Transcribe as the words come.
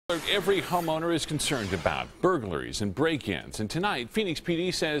Every homeowner is concerned about burglaries and break-ins, and tonight Phoenix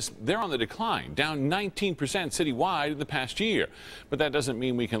PD says they're on the decline, down 19% citywide in the past year. But that doesn't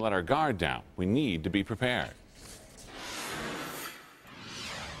mean we can let our guard down. We need to be prepared.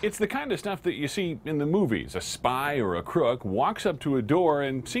 It's the kind of stuff that you see in the movies. A spy or a crook walks up to a door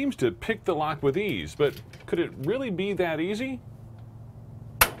and seems to pick the lock with ease. But could it really be that easy?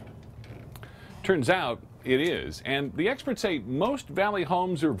 Turns out it is, and the experts say most Valley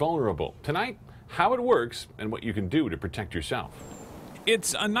homes are vulnerable. Tonight, how it works and what you can do to protect yourself.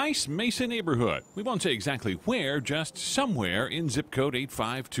 It's a nice Mesa neighborhood. We won't say exactly where, just somewhere in zip code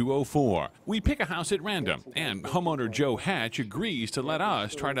 85204. We pick a house at random, and homeowner Joe Hatch agrees to let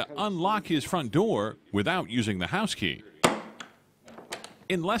us try to unlock his front door without using the house key.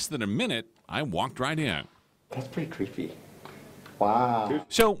 In less than a minute, I walked right in. That's pretty creepy. Wow.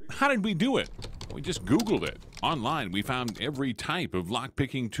 So how did we do it? We just Googled it. Online, we found every type of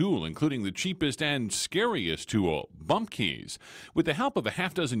lock-picking tool, including the cheapest and scariest tool, bump keys. With the help of a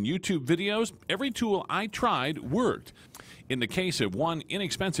half-dozen YouTube videos, every tool I tried worked. In the case of one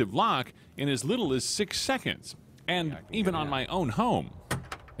inexpensive lock, in as little as 6 seconds. And even on my own home.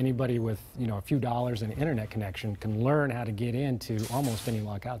 Anybody with, a few dollars and internet connection can learn how to get into almost any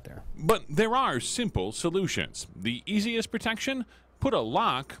lock out there. But there are simple solutions. The easiest protection? Put a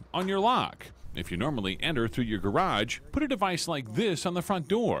lock on your lock. If you normally enter through your garage, put a device like this on the front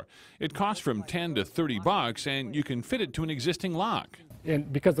door. It costs from $10 to $30, and you can fit it to an existing lock.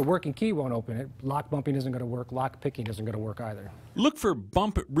 And because the working key won't open it, lock bumping isn't going to work, lock picking isn't going to work either. Look for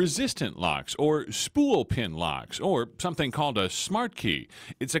bump-resistant locks or spool pin locks or something called a smart key.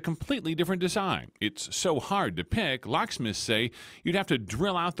 It's a completely different design. It's so hard to pick, locksmiths say you'd have to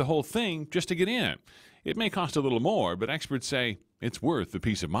drill out the whole thing just to get in. It may cost a little more, but experts say it's worth the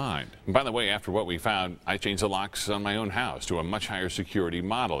peace of mind. And by the way, after what we found, I changed the locks on my own house to a much higher security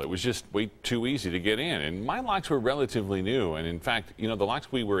model. It was just way too easy to get in, and my locks were relatively new. And in fact, the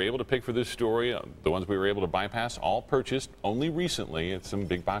locks we were able to pick for this story, the ones we were able to bypass, all purchased only recently at some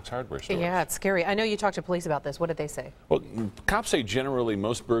big box hardware stores. Yeah, it's scary. I know you talked to police about this. What did they say? Well, cops say generally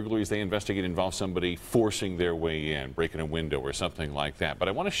most burglaries they investigate involve somebody forcing their way in, breaking a window or something like that. But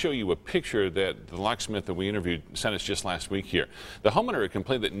I want to show you a picture that the locksmith that we interviewed sent us just last week here. The homeowner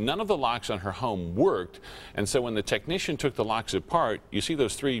complained that none of the locks on her home worked, and so when the technician took the locks apart, you see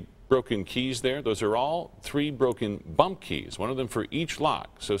those 3 broken keys there? Those are all 3 broken bump keys, one of them for each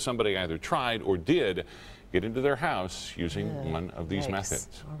lock. So somebody either tried or did get into their house using one of these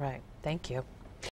methods. All right. Thank you.